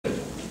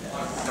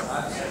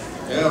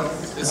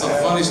It's a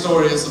funny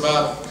story. It's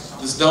about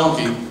this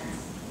donkey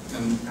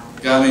and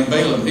a guy named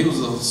Balaam. He was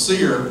a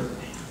seer,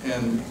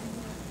 and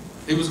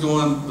he was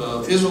going.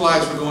 The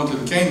Israelites were going to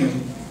the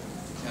Canaan,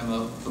 and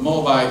the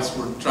Moabites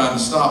were trying to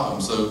stop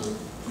them. So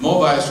the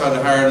Moabites tried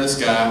to hire this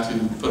guy to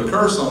put a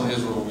curse on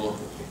Israel. Well,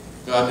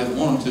 God didn't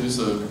want him to,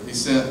 so He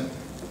sent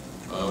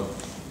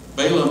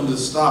Balaam to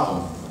stop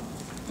him.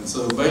 And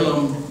so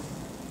Balaam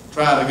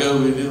tried to go,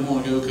 but he didn't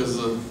want to go because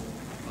of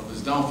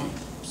his donkey.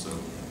 So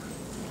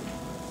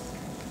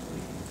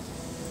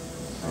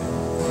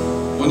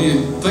when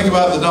you think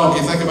about the donkey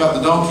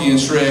in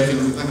Shrek, and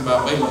when you think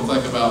about Balaam,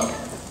 think about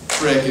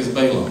Shrek as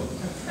Balaam.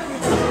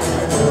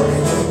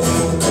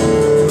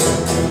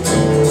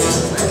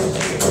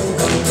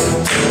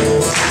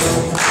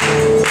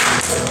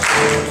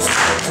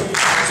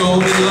 So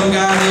Balaam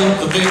got up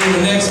the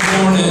very next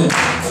morning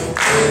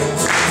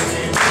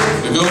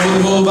to go with the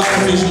Moabite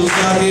officials.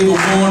 God gave a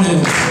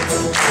warning.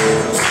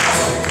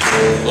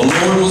 The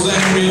Lord was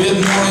angry,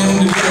 didn't want him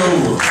to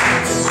go.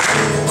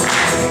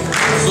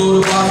 So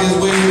to block his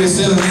way, they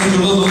sent an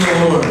angel of the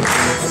Lord.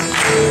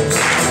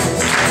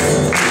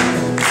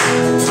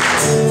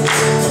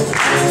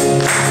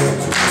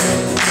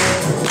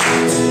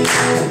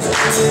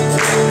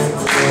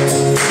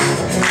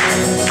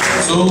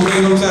 So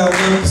Balaam tied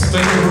up his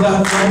favorite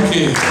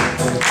donkey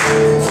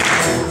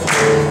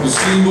to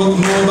see what the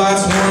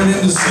Moabites wanted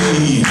him to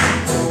see.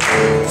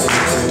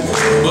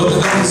 But the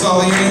donkey saw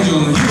the angel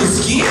and he was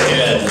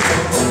scared.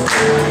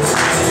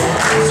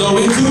 So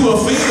into a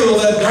field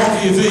that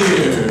donkey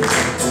veered.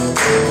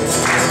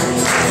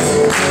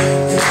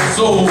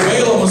 So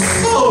Balaam was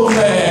so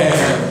mad.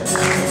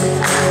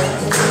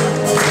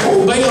 Oh,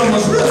 Balaam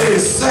was really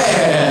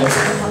sad.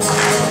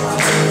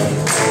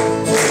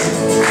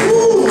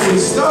 He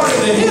started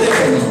to hit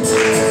him.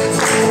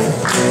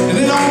 And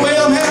then old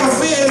Balaam had a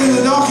fit, and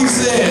the donkey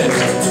said,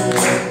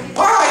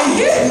 "Why are you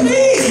hitting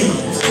me?"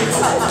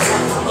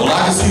 "Well,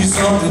 I can see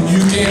something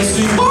you can't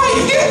see." "Why are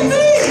you hitting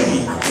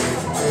me?"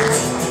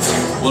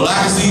 "Well, I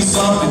can see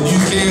something you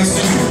can't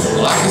see."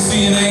 "Well, I can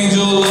see an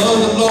angel of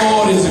the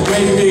Lord. He's a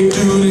great big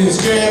dude and he's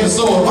carrying a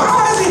sword."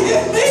 "Why is he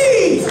hitting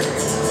me?"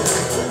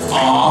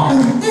 Why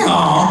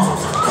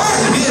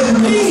is he hitting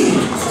me?"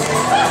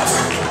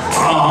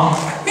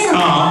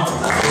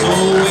 So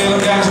Balaam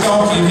got his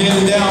donkey and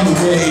headed down the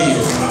way.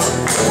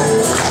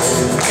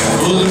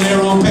 Oh, the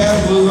narrow path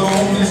was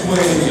on his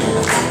way.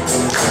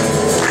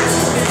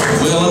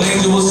 Well, an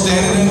angel was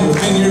standing in the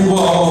vineyard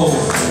wall,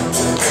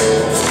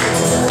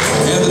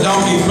 and the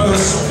donkey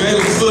pushed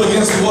Balaam's foot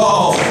against the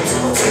wall.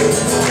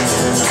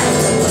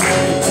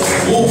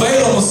 Oh,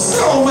 Balaam was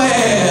so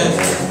mad.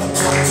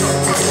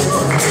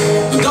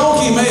 The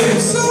donkey made him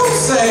so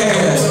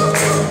sad.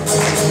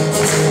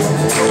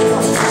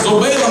 So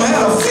Balaam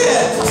had a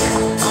fit.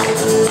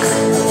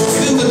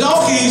 Then the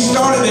donkey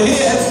started to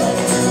hit.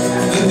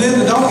 And then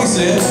the donkey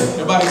said,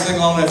 everybody sing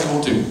along that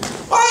one too.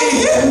 "Why are you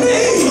hitting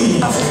me?"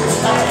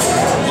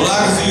 "Well, I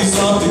can see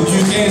something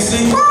you can't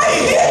see." "Why are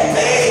you hitting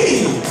me?"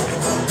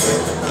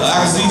 "Well, I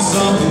can see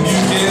something you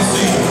can't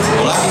see."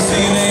 "Well, I can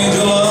see an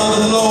angel of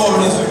the Lord.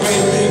 It's a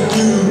great big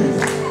dude.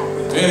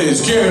 And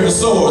he's carrying a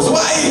sword." "So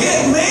why are you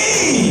hitting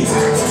me?"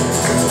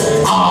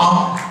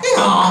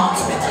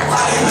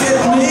 Why are you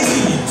hitting me?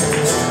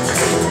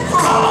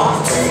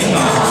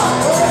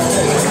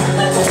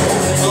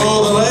 So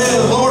the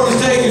Lord was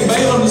taking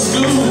Balaam to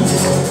school.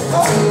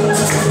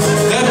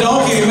 That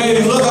donkey made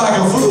him look like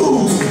a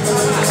fool.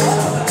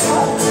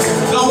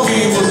 The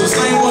donkey was the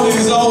same one that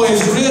he's always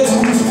ridden.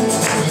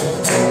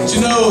 But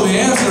you know, the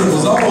answer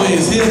was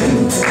always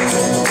hidden. "So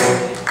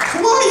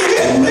why are you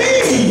hitting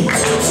me?"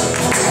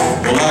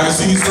 "Well, I can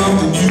see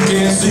something you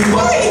can't see."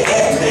 "Why are you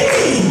hitting me?"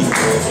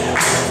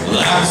 "Well,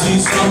 I can see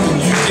something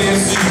you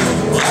can't see."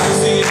 "Well, I can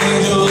see an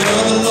angel of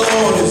the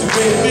Lord. It's a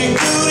great big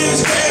dude,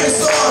 he's carrying a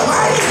sword." "Why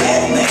are you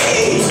hitting me?"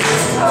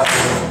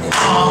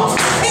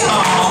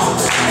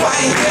 Why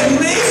are you hitting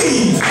me?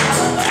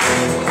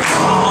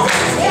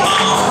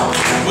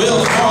 Well,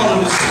 the moral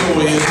of the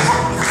story is,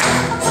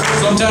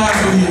 sometimes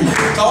when you're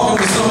talking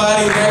to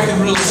somebody and acting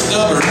real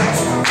stubborn,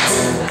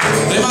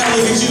 they might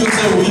look at you and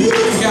say, "Well, you're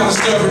looking kind of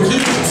stubborn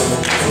too."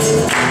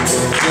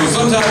 So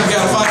sometimes you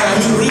got to find out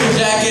who the real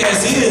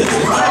jackass is.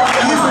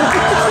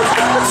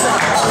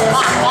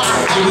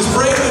 So just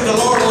pray that the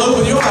Lord will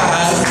open your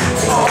eyes.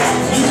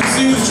 You can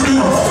see the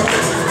truth.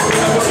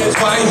 It's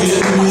why you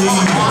hitting me.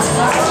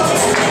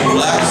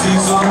 "Well, I can see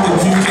something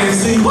you can't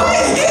see." "Why are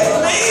you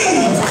hitting me?"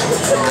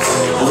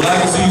 "Well, I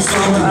can see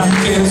something you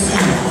can't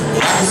see."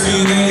 "Well, I can see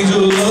an angel